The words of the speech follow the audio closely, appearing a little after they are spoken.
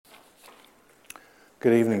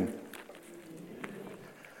Good evening.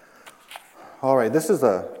 All right,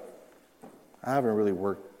 I haven't really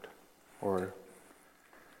worked or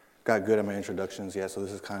got good at my introductions yet, so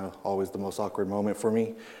this is kind of always the most awkward moment for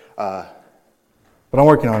me. But I'm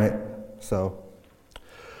working on it. So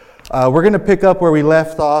we're going to pick up where we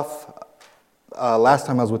left off last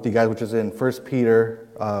time I was with you guys, which is in 1 Peter.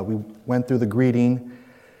 We went through the greeting,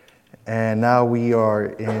 and now we are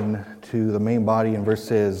into the main body in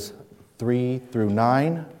verses 3 through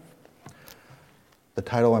 9. The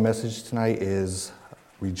title of my message tonight is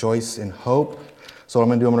Rejoice in Hope. So what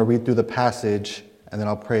I'm going to read through the passage, and then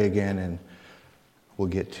I'll pray again, and we'll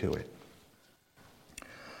get to it.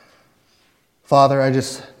 Father, I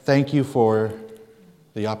just thank you for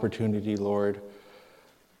the opportunity, Lord,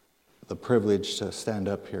 the privilege to stand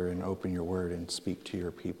up here and open your word and speak to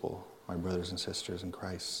your people, my brothers and sisters in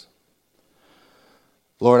Christ.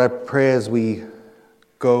 Lord, I pray as we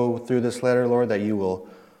go through this letter, Lord, that you will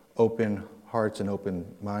open hearts and open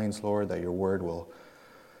minds, Lord, that your word will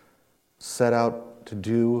set out to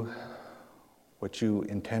do what you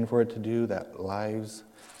intend for it to do, that lives,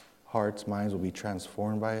 hearts, minds will be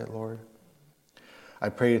transformed by it, Lord. I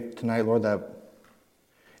pray tonight, Lord, that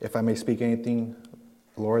if I may speak anything,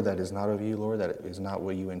 Lord, that is not of you, Lord, that is not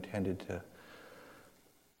what you intended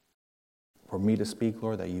for me to speak,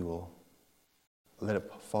 Lord, that you will let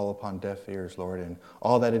it fall upon deaf ears, Lord, and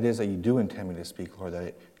all that it is that you do intend me to speak, Lord, that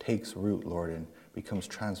it takes root, Lord, and becomes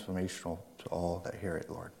transformational to all that hear it,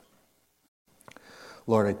 Lord.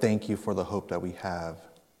 Lord, I thank you for the hope that we have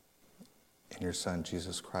in your Son,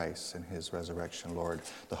 Jesus Christ, and his resurrection, Lord,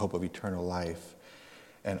 the hope of eternal life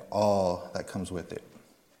and all that comes with it.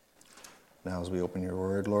 Now, as we open your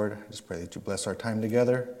word, Lord, I just pray that you bless our time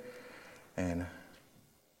together and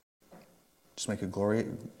just make it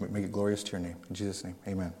glorious to your name. In Jesus' name,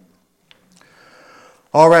 amen.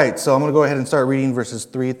 All right, so I'm going to go ahead and start reading verses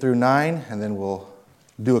 3 through 9, and then we'll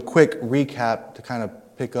do a quick recap to kind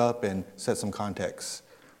of pick up and set some context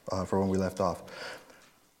for when we left off.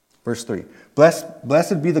 Verse 3,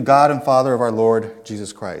 Blessed be the God and Father of our Lord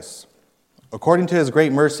Jesus Christ. According to his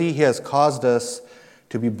great mercy, he has caused us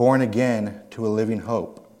to be born again to a living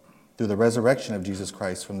hope through the resurrection of Jesus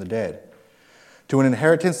Christ from the dead, to an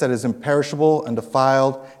inheritance that is imperishable,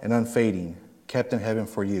 undefiled, and unfading, kept in heaven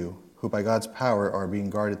for you, who by God's power are being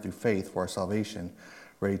guarded through faith for our salvation,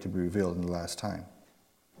 ready to be revealed in the last time.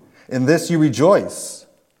 In this you rejoice,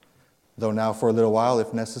 though now for a little while,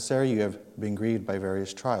 if necessary, you have been grieved by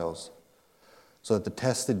various trials, so that the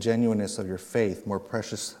tested genuineness of your faith, more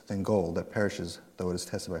precious than gold that perishes though it is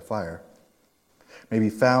tested by fire, may be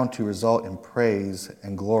found to result in praise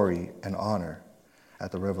and glory and honor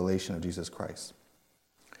at the revelation of Jesus Christ.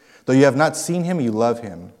 Though you have not seen him, you love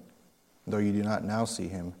him. Though you do not now see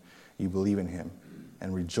him, you believe in him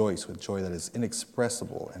and rejoice with joy that is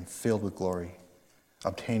inexpressible and filled with glory,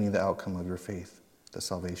 obtaining the outcome of your faith, the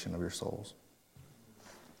salvation of your souls.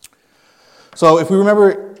 So if we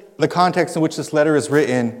remember the context in which this letter is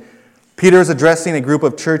written, Peter is addressing a group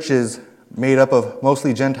of churches made up of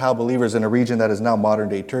mostly Gentile believers in a region that is now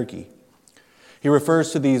modern-day Turkey. He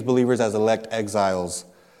refers to these believers as elect exiles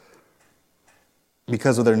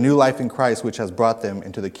because of their new life in Christ, which has brought them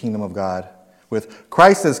into the kingdom of God, with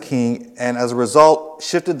Christ as king, and as a result,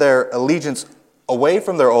 shifted their allegiance away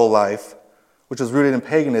from their old life, which was rooted in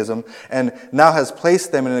paganism, and now has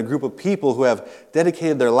placed them in a group of people who have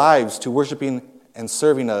dedicated their lives to worshiping and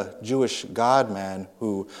serving a Jewish God-man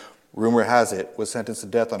who, rumor has it, was sentenced to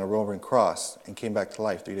death on a Roman cross and came back to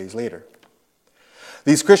life 3 days later.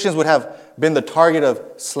 These Christians would have been the target of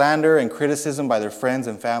slander and criticism by their friends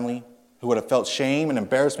and family, who would have felt shame and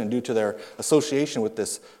embarrassment due to their association with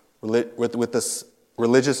this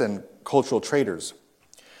religious and cultural traitors.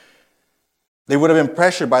 They would have been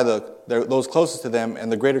pressured by those closest to them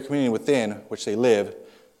and the greater community within which they live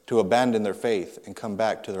to abandon their faith and come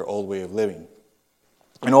back to their old way of living.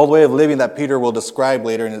 An old way of living that Peter will describe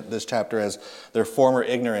later in this chapter as their former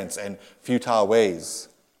ignorance and futile ways.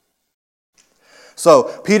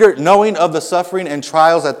 So Peter, knowing of the suffering and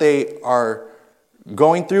trials that they are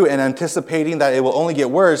going through and anticipating that it will only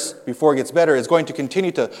get worse before it gets better, is going to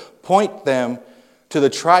continue to point them to the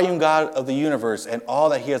triune God of the universe and all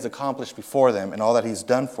that he has accomplished before them and all that he's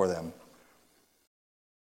done for them.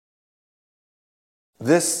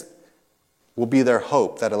 This will be their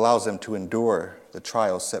hope that allows them to endure the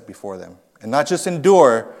trials set before them. And not just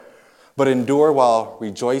endure, but endure while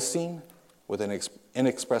rejoicing with an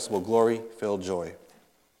inexpressible glory-filled joy.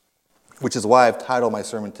 Which is why I've titled my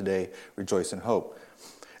sermon today, Rejoice in Hope.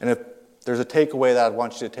 And if there's a takeaway that I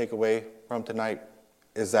want you to take away from tonight,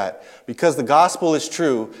 is that because the gospel is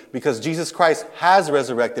true, because Jesus Christ has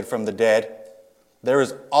resurrected from the dead, there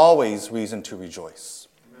is always reason to rejoice.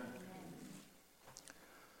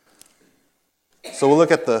 So we'll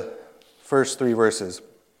look at the first 3 verses.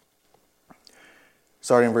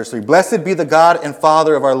 Starting in verse 3. Blessed be the God and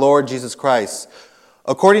Father of our Lord Jesus Christ.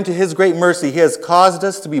 According to his great mercy, he has caused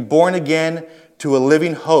us to be born again to a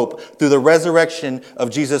living hope through the resurrection of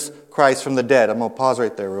Jesus Christ from the dead. I'm going to pause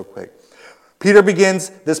right there real quick. Peter begins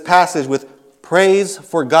this passage with praise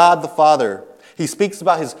for God the Father. He speaks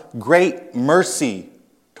about his great mercy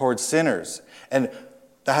towards sinners, and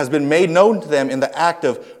that has been made known to them in the act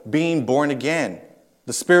of being born again.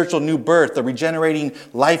 The spiritual new birth, the regenerating,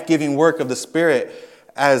 life-giving work of the Spirit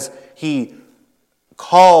as he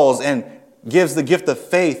calls and gives the gift of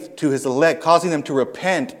faith to his elect, causing them to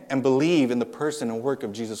repent and believe in the person and work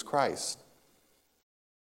of Jesus Christ.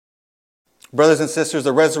 Brothers and sisters,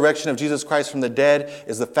 the resurrection of Jesus Christ from the dead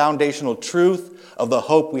is the foundational truth of the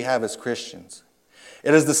hope we have as Christians.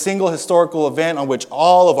 It is the single historical event on which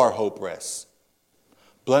all of our hope rests.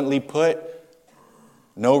 Bluntly put,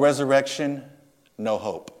 no resurrection, no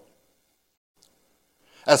hope.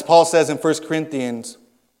 As Paul says in 1 Corinthians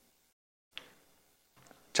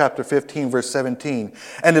chapter 15, verse 17,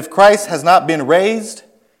 and if Christ has not been raised,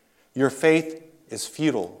 your faith is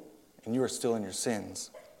futile, and you are still in your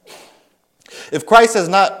sins. If Christ has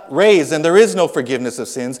not raised, then there is no forgiveness of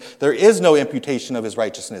sins, there is no imputation of his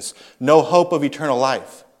righteousness, no hope of eternal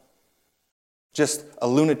life. Just a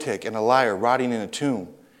lunatic and a liar rotting in a tomb,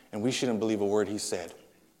 and we shouldn't believe a word he said.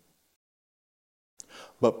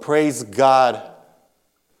 But praise God,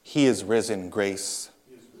 he is risen, grace.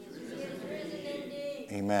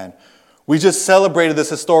 Amen. We just celebrated this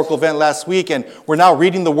historical event last week, and we're now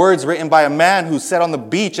reading the words written by a man who sat on the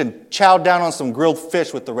beach and chowed down on some grilled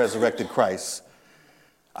fish with the resurrected Christ.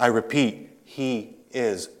 I repeat, he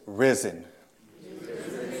is risen.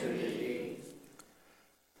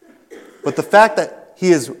 But the fact that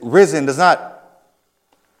he is risen does not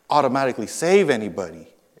automatically save anybody.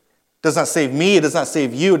 It does not save me, it does not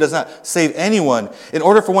save you, it does not save anyone. In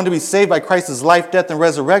order for one to be saved by Christ's life, death, and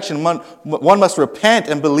resurrection, one must repent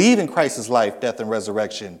and believe in Christ's life, death, and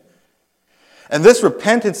resurrection. And this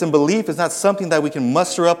repentance and belief is not something that we can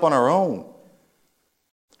muster up on our own.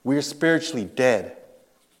 We are spiritually dead.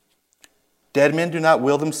 Dead men do not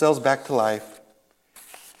will themselves back to life.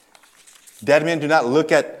 Dead men do not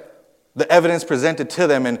look at the evidence presented to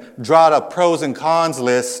them and draw out a pros and cons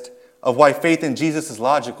list of why faith in Jesus is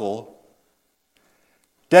logical.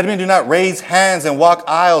 Dead men do not raise hands and walk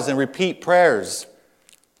aisles and repeat prayers.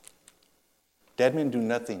 Dead men do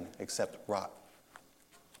nothing except rot.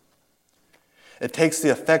 It takes the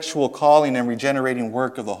effectual calling and regenerating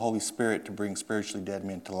work of the Holy Spirit to bring spiritually dead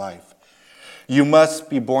men to life. You must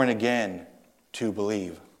be born again to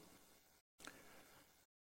believe.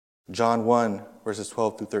 John 1, verses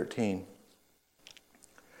 12 through 13.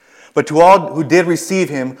 But to all who did receive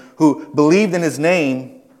him, who believed in his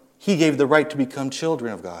name, he gave the right to become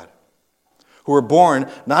children of God, who were born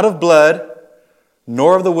not of blood,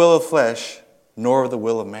 nor of the will of flesh, nor of the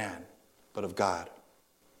will of man, but of God.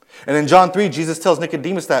 And in John 3, Jesus tells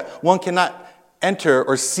Nicodemus that one cannot enter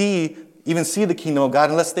or even see the kingdom of God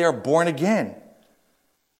unless they are born again.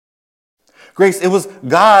 Grace, it was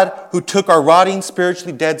God who took our rotting,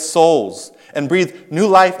 spiritually dead souls and breathed new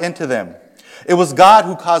life into them. It was God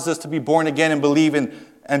who caused us to be born again and believe in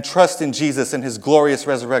and trust in Jesus and his glorious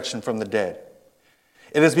resurrection from the dead.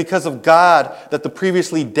 It is because of God that the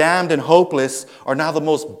previously damned and hopeless are now the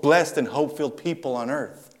most blessed and hope-filled people on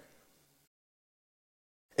earth.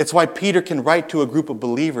 It's why Peter can write to a group of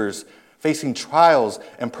believers facing trials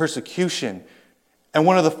and persecution. And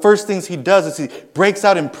one of the first things he does is he breaks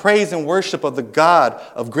out in praise and worship of the God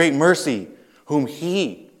of great mercy, whom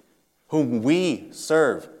we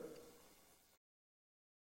serve.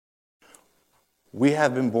 We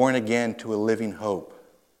have been born again to a living hope,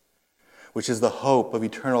 which is the hope of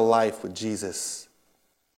eternal life with Jesus.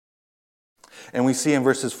 And we see in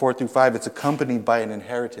verses 4 through 5, it's accompanied by an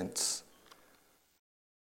inheritance.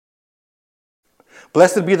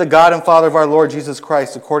 Blessed be the God and Father of our Lord Jesus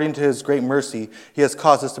Christ. According to his great mercy, he has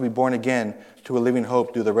caused us to be born again to a living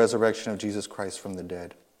hope through the resurrection of Jesus Christ from the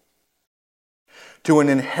dead. To an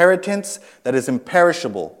inheritance that is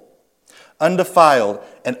imperishable, undefiled,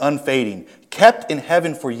 and unfading, kept in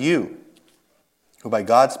heaven for you, who by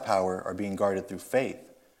God's power are being guarded through faith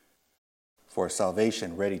for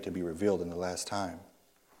salvation ready to be revealed in the last time.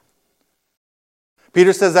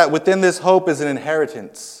 Peter says that within this hope is an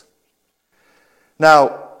inheritance.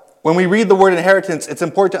 Now, when we read the word inheritance, it's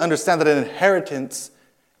important to understand that an inheritance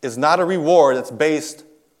is not a reward that's based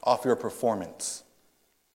off your performance.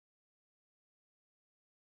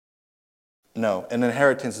 No, an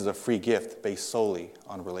inheritance is a free gift based solely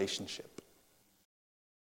on relationship.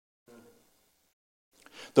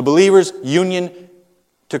 The believer's union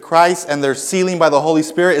to Christ and their sealing by the Holy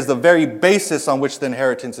Spirit is the very basis on which the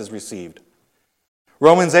inheritance is received.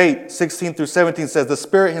 Romans 8:16-17 says, the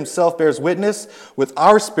Spirit himself bears witness with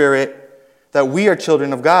our spirit that we are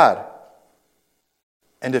children of God.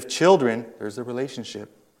 And if children, there's the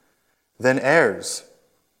relationship, then heirs,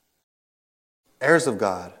 heirs of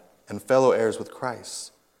God and fellow heirs with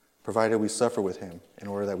Christ, provided we suffer with him in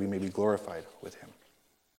order that we may be glorified with him.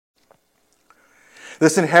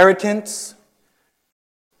 This inheritance,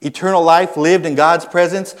 eternal life lived in God's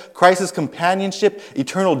presence, Christ's companionship,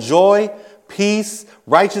 eternal joy, peace,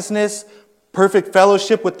 righteousness, perfect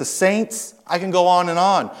fellowship with the saints. I can go on and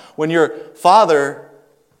on. When your Father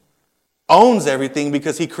owns everything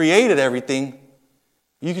because he created everything,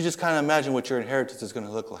 you can just kind of imagine what your inheritance is going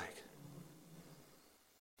to look like.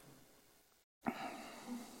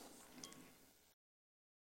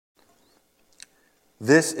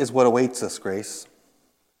 This is what awaits us, grace,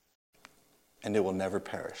 and it will never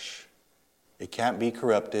perish. It can't be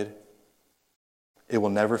corrupted. It will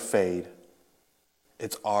never fade.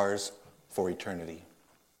 It's ours for eternity.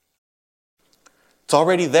 It's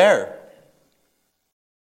already there.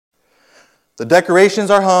 The decorations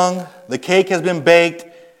are hung, the cake has been baked,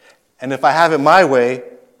 and if I have it my way,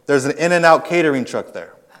 there's an In-N-Out catering truck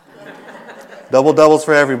there. Doubles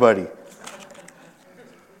for everybody.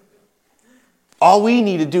 All we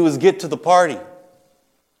need to do is get to the party.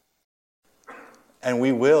 And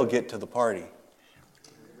we will get to the party.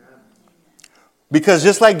 Because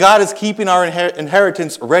just like God is keeping our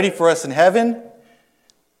inheritance ready for us in heaven,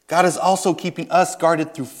 God is also keeping us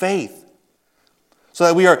guarded through faith, so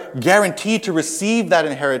that we are guaranteed to receive that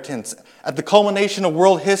inheritance at the culmination of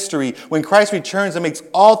world history when Christ returns and makes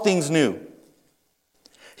all things new.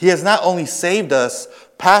 He has not only saved us,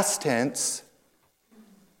 past tense,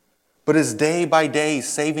 but is day by day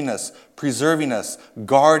saving us, preserving us,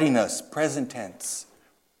 guarding us, present tense,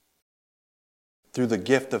 through the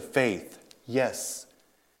gift of faith. Yes,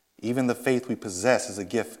 even the faith we possess is a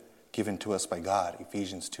gift given to us by God,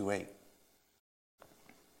 Ephesians 2:8.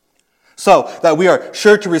 So that we are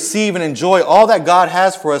sure to receive and enjoy all that God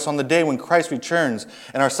has for us on the day when Christ returns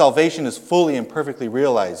and our salvation is fully and perfectly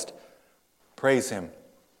realized. Praise him,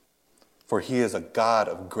 for he is a God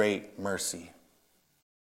of great mercy.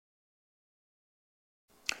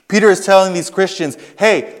 Peter is telling these Christians,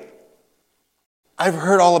 hey, I've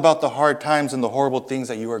heard all about the hard times and the horrible things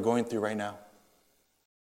that you are going through right now.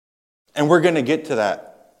 And we're going to get to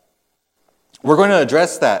that. We're going to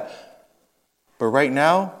address that. But right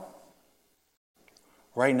now,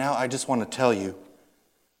 I just want to tell you,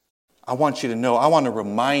 I want you to know, I want to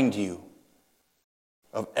remind you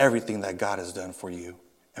of everything that God has done for you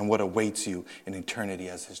and what awaits you in eternity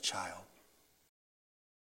as his child.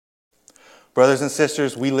 Brothers and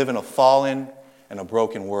sisters, we live in a fallen and a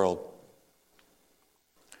broken world.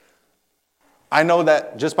 I know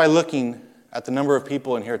that just by looking at the number of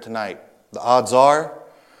people in here tonight, the odds are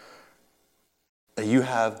that you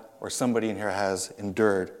have, or somebody in here has,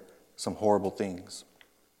 endured some horrible things.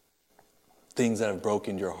 Things that have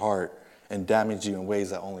broken your heart and damaged you in ways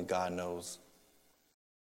that only God knows.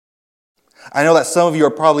 I know that some of you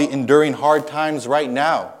are probably enduring hard times right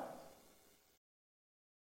now.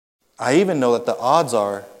 I even know that the odds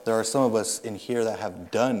are there are some of us in here that have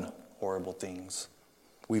done horrible things.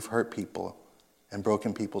 We've hurt people and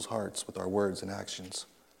broken people's hearts with our words and actions.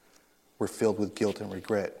 We're filled with guilt and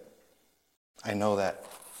regret. I know that.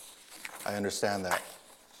 I understand that.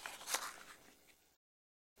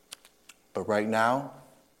 But right now,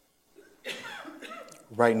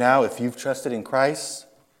 if you've trusted in Christ,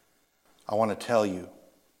 I want to tell you,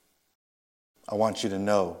 I want you to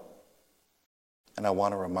know, and I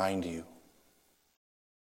want to remind you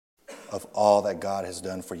of all that God has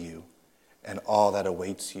done for you and all that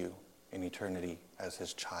awaits you in eternity as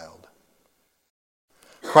his child.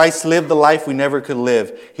 Christ lived the life we never could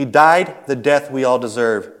live. He died the death we all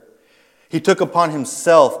deserve. He took upon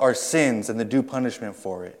himself our sins and the due punishment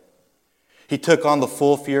for it. He took on the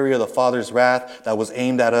full fury of the Father's wrath that was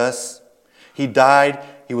aimed at us. He died,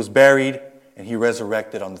 he was buried, and he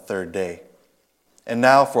resurrected on the third day. And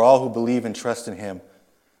now for all who believe and trust in him,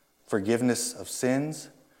 forgiveness of sins,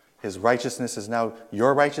 his righteousness is now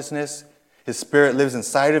your righteousness. His Spirit lives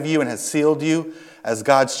inside of you and has sealed you as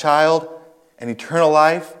God's child, and eternal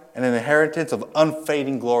life and an inheritance of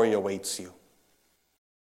unfading glory awaits you.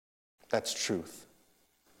 That's truth.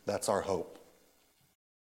 That's our hope.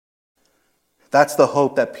 That's the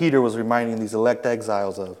hope that Peter was reminding these elect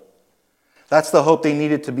exiles of. That's the hope they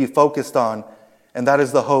needed to be focused on And that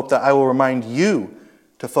is the hope that I will remind you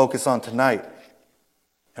to focus on tonight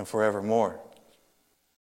and forevermore.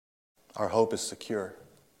 Our hope is secure.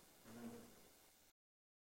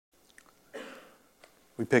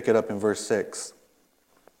 We pick it up in verse 6.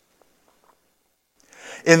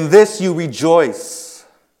 In this you rejoice,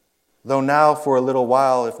 though now for a little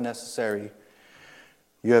while, if necessary,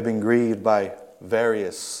 you have been grieved by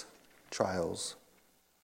various trials,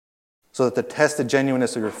 so that the tested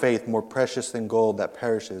genuineness of your faith, more precious than gold that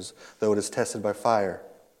perishes, though it is tested by fire,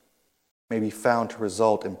 may be found to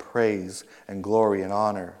result in praise and glory and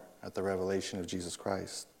honor at the revelation of Jesus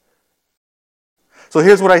Christ. So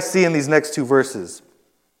here's what I see in these next two verses.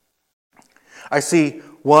 I see,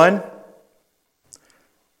 one,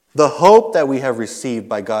 the hope that we have received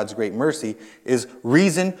by God's great mercy is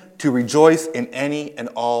reason to rejoice in any and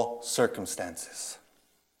all circumstances.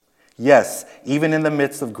 Yes, even in the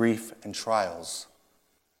midst of grief and trials.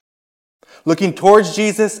 Looking towards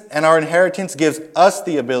Jesus and our inheritance gives us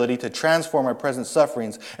the ability to transform our present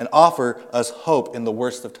sufferings and offer us hope in the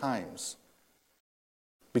worst of times.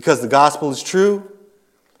 Because the gospel is true,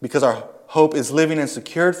 because our hope is living and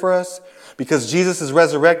secured for us, because Jesus is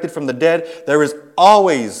resurrected from the dead, there is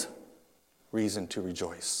always reason to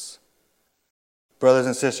rejoice. Brothers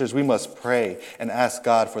and sisters, we must pray and ask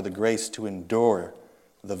God for the grace to endure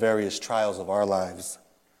the various trials of our lives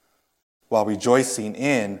while rejoicing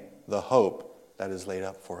in the hope that is laid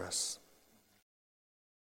up for us.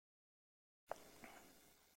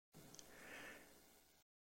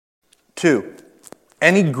 Two,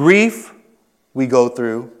 any grief we go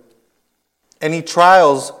through, any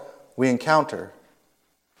trials we encounter,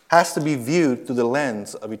 has to be viewed through the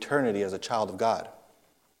lens of eternity as a child of God.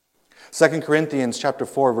 2 Corinthians chapter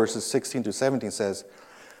 4, verses 16 through 17 says,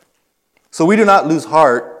 "So we do not lose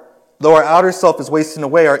heart, though our outer self is wasting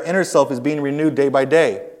away, our inner self is being renewed day by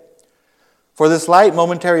day. For this light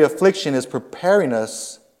momentary affliction is preparing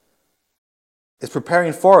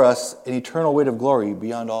for us an eternal weight of glory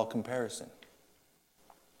beyond all comparison."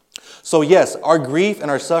 So yes, our grief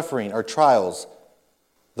and our suffering, our trials,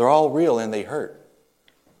 they're all real and they hurt.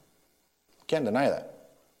 Can't deny that.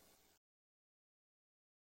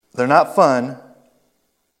 They're not fun,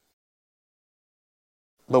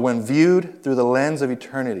 but when viewed through the lens of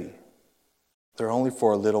eternity, they're only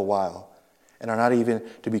for a little while and are not even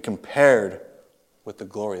to be compared with the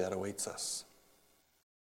glory that awaits us.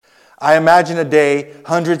 I imagine a day,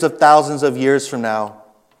 hundreds of thousands of years from now,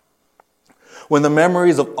 when the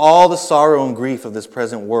memories of all the sorrow and grief of this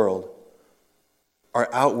present world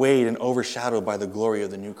are outweighed and overshadowed by the glory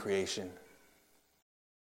of the new creation.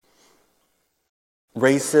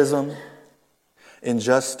 Racism,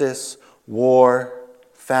 injustice, war,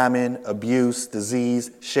 famine, abuse,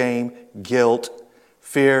 disease, shame, guilt,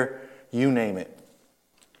 fear, you name it.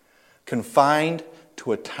 Confined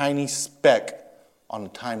to a tiny speck on the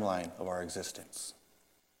timeline of our existence.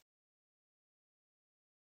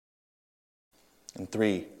 And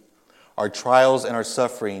three, our trials and our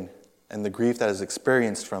suffering and the grief that is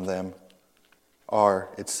experienced from them are,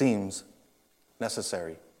 it seems,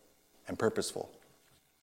 necessary and purposeful.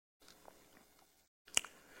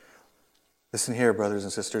 Listen here, brothers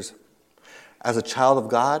and sisters. As a child of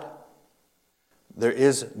God, there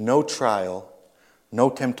is no trial, no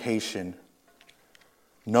temptation,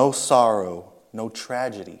 no sorrow, no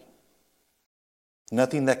tragedy,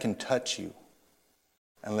 nothing that can touch you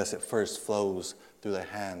unless it first flows through the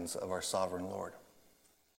hands of our sovereign Lord.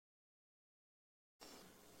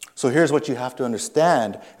 So here's what you have to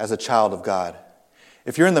understand as a child of God.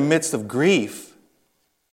 If you're in the midst of grief,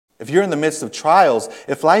 if you're in the midst of trials,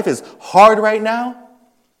 if life is hard right now,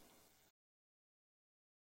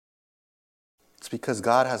 it's because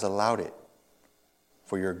God has allowed it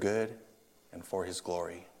for your good and for His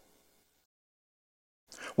glory.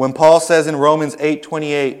 When Paul says in Romans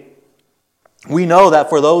 8:28, we know that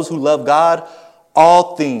for those who love God,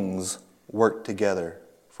 all things work together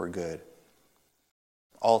for good.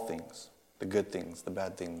 All things, the good things, the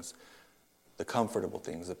bad things, the comfortable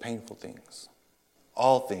things, the painful things.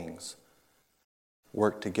 All things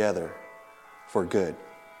work together for good,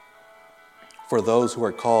 for those who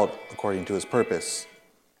are called according to His purpose.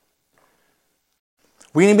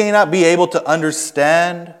 We may not be able to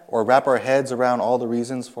understand or wrap our heads around all the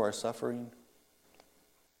reasons for our suffering.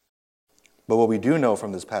 But what we do know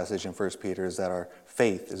from this passage in 1 Peter is that our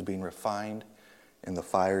faith is being refined in the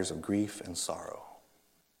fires of grief and sorrow.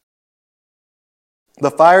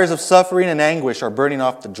 The fires of suffering and anguish are burning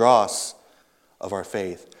off the dross of our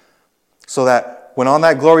faith, so that when on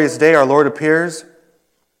that glorious day our Lord appears,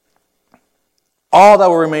 all that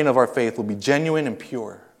will remain of our faith will be genuine and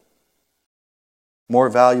pure, more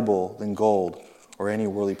valuable than gold or any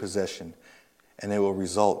worldly possession, and it will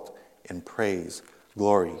result in praise,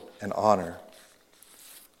 glory, and honor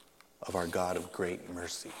of our God of great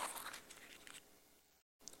mercy.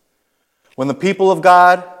 When the people of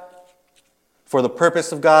God, for the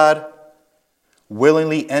purpose of God,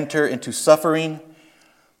 willingly enter into suffering,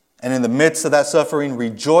 and in the midst of that suffering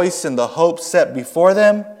rejoice in the hope set before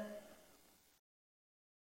them,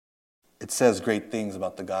 it says great things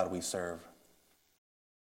about the God we serve.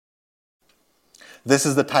 This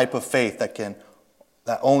is the type of faith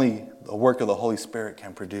that only the work of the Holy Spirit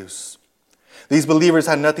can produce. These believers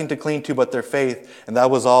had nothing to cling to but their faith, and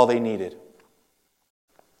that was all they needed.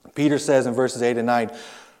 Peter says in verses 8 and 9,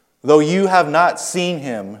 though you have not seen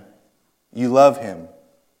him, you love him.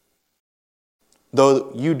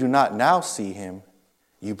 Though you do not now see him,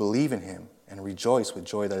 you believe in him and rejoice with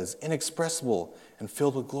joy that is inexpressible and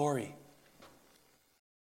filled with glory,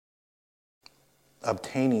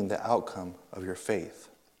 obtaining the outcome of your faith,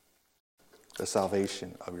 the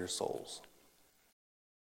salvation of your souls.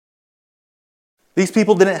 These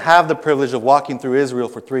people didn't have the privilege of walking through Israel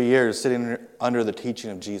for 3 years, sitting under the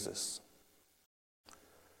teaching of Jesus.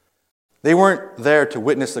 They weren't there to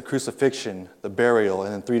witness the crucifixion, the burial,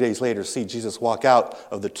 and then 3 days later see Jesus walk out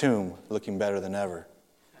of the tomb looking better than ever.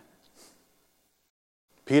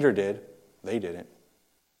 Peter did. They didn't.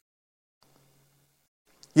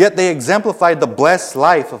 Yet they exemplified the blessed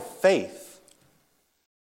life of faith.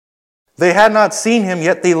 They had not seen him,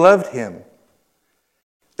 yet they loved him.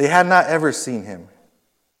 They had not ever seen him.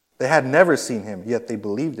 They had never seen him, yet they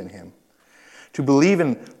believed in him. To believe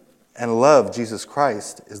in and love Jesus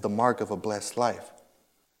Christ is the mark of a blessed life.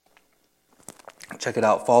 Check it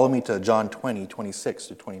out. Follow me to John 20, 26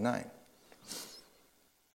 to 29. It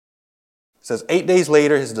says, 8 days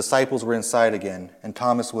later, his disciples were inside again, and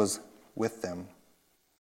Thomas was with them.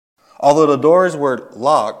 Although the doors were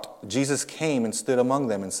locked, Jesus came and stood among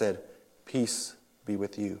them and said, peace be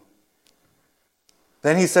with you.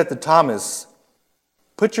 Then he said to Thomas,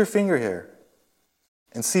 put your finger here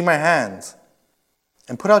and see my hands,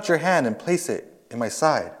 and put out your hand and place it in my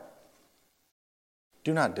side.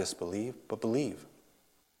 Do not disbelieve, but believe.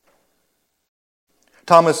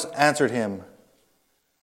 Thomas answered him,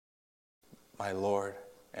 my Lord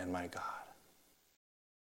and my God.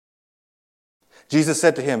 Jesus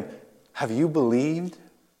said to him, have you believed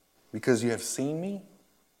because you have seen me?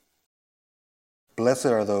 Blessed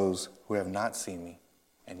are those who have not seen me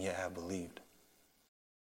and yet have believed.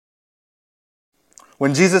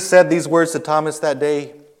 When Jesus said these words to Thomas that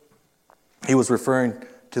day, he was referring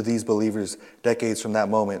to these believers decades from that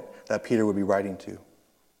moment that Peter would be writing to.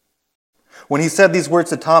 When he said these words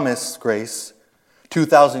to Thomas, Grace,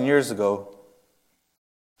 2,000 years ago,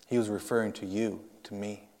 he was referring to you, to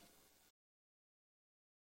me.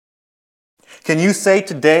 Can you say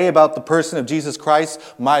today about the person of Jesus Christ,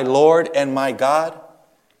 my Lord and my God?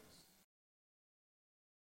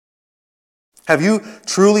 Have you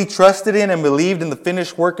truly trusted in and believed in the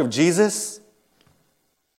finished work of Jesus?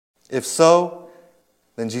 If so,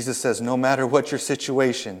 then Jesus says, no matter what your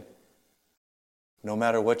situation, no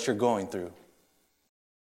matter what you're going through,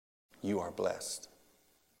 you are blessed.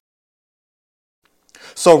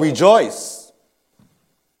 So rejoice.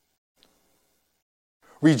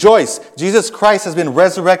 Rejoice. Jesus Christ has been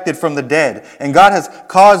resurrected from the dead, and God has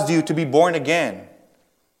caused you to be born again.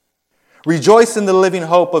 Rejoice in the living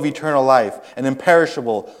hope of eternal life, an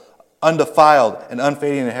imperishable, undefiled, and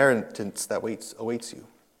unfading inheritance that awaits you.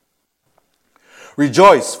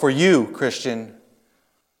 Rejoice, for you, Christian,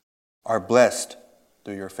 are blessed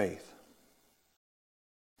through your faith.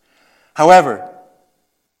 However,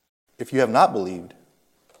 if you have not believed,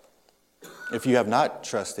 if you have not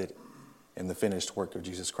trusted in the finished work of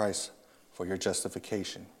Jesus Christ for your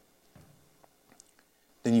justification,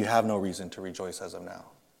 then you have no reason to rejoice as of now.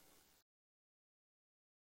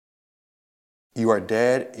 You are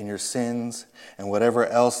dead in your sins, and whatever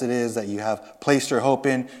else it is that you have placed your hope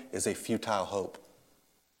in is a futile hope.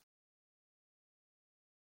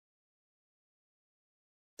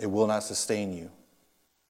 It will not sustain you.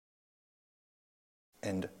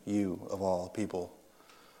 And you, of all people,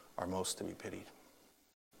 are most to be pitied.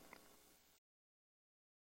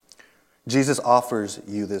 Jesus offers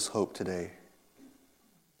you this hope today.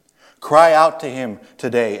 Cry out to him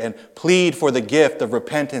today and plead for the gift of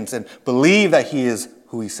repentance and believe that he is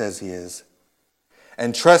who he says he is.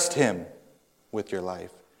 And trust him with your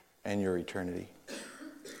life and your eternity.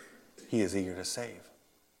 He is eager to save.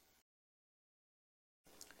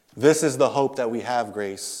 This is the hope that we have,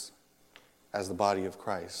 Grace, as the body of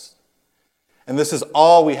Christ. And this is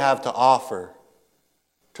all we have to offer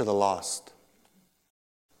to the lost.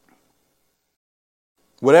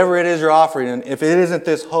 Whatever it is you're offering, and if it isn't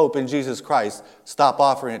this hope in Jesus Christ, stop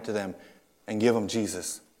offering it to them and give them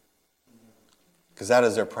Jesus. Because that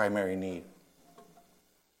is their primary need.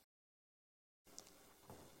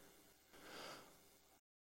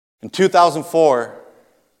 In 2004,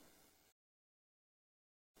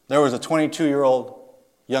 there was a 22-year-old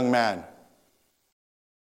young man.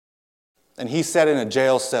 And he sat in a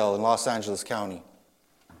jail cell in Los Angeles County.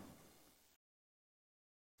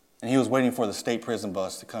 And he was waiting for the state prison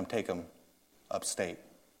bus to come take him upstate.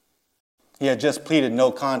 He had just pleaded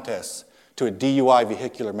no contest to a DUI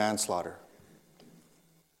vehicular manslaughter.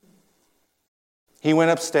 He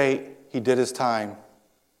went upstate, he did his time,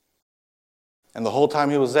 and the whole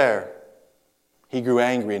time he was there, he grew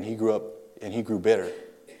angry and he grew bitter.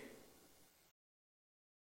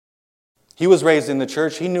 He was raised in the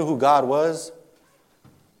church. He knew who God was.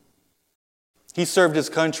 He served his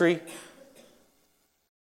country.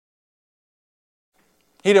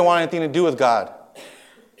 He didn't want anything to do with God.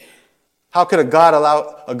 How could a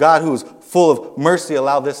God who is full of mercy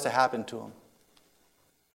allow this to happen to him?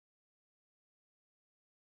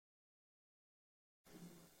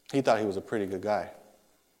 He thought he was a pretty good guy.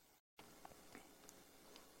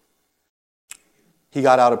 He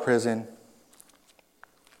got out of prison.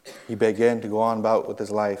 He began to go on about with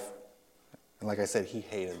his life. And like I said, he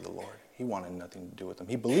hated the Lord. He wanted nothing to do with him.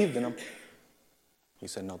 He believed in him. He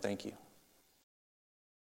said, no, thank you.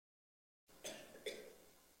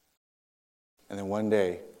 And then one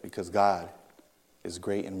day, because God is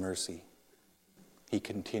great in mercy, he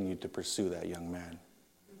continued to pursue that young man.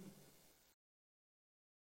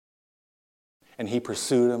 And he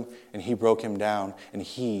pursued him, and he broke him down, and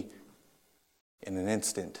he, in an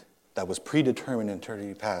instant that was predetermined in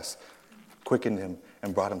eternity past, quickened him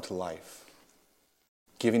and brought him to life,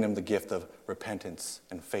 giving him the gift of repentance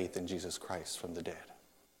and faith in Jesus Christ from the dead.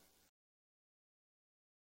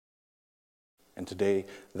 And today,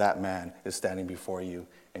 that man is standing before you,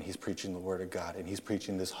 and he's preaching the Word of God, and he's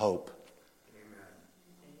preaching this hope. Amen.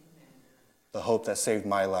 The hope that saved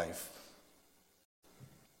my life.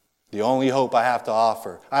 The only hope I have to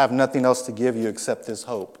offer. I have nothing else to give you except this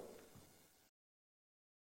hope.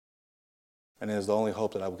 And it is the only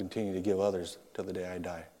hope that I will continue to give others till the day I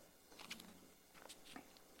die.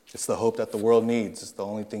 It's the hope that the world needs. It's the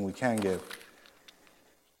only thing we can give.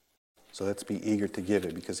 So let's be eager to give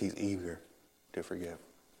it because he's eager to forgive.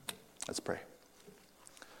 Let's pray.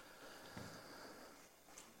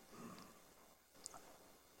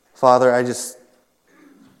 Father,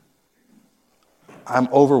 I'm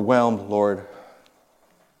overwhelmed, Lord,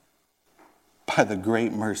 by the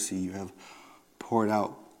great mercy you have poured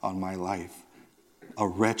out on my life. A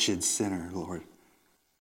wretched sinner, Lord.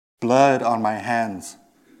 Blood on my hands.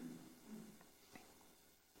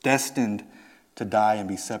 Destined to die and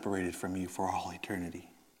be separated from you for all eternity.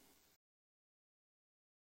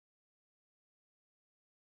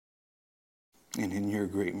 And in your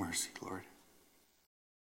great mercy, Lord,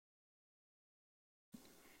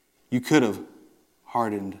 you could have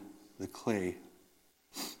hardened the clay,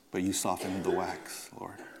 but you softened the wax,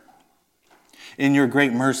 Lord. In your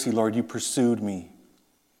great mercy, Lord, you pursued me.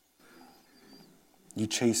 You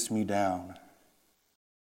chased me down.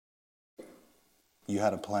 You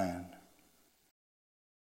had a plan.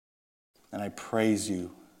 And I praise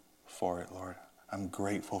you for it, Lord. I'm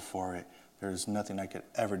grateful for it. There is nothing I could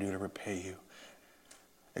ever do to repay you,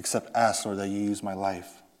 except ask, Lord, that you use my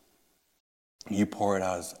life. You pour it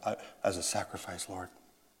out as a sacrifice, Lord,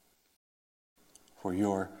 for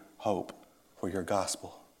your hope, for your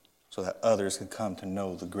gospel, so that others can come to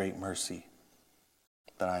know the great mercy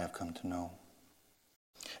that I have come to know.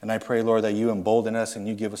 And I pray, Lord, that you embolden us and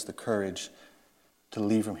you give us the courage to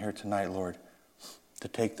leave from here tonight, Lord, to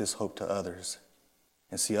take this hope to others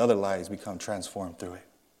and see other lives become transformed through it.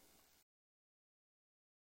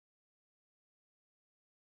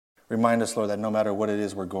 Remind us, Lord, that no matter what it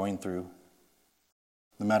is we're going through,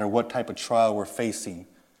 no matter what type of trial we're facing,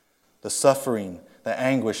 the suffering, the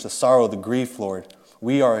anguish, the sorrow, the grief, Lord,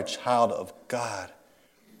 we are a child of God,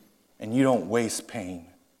 and you don't waste pain.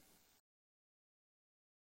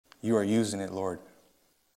 You are using it, Lord,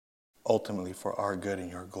 ultimately for our good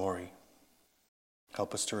and your glory.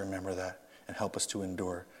 Help us to remember that and help us to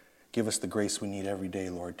endure. Give us the grace we need every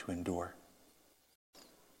day, Lord, to endure.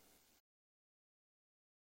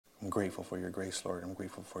 I'm grateful for your grace, Lord. I'm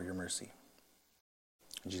grateful for your mercy.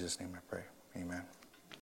 In Jesus' name I pray. Amen.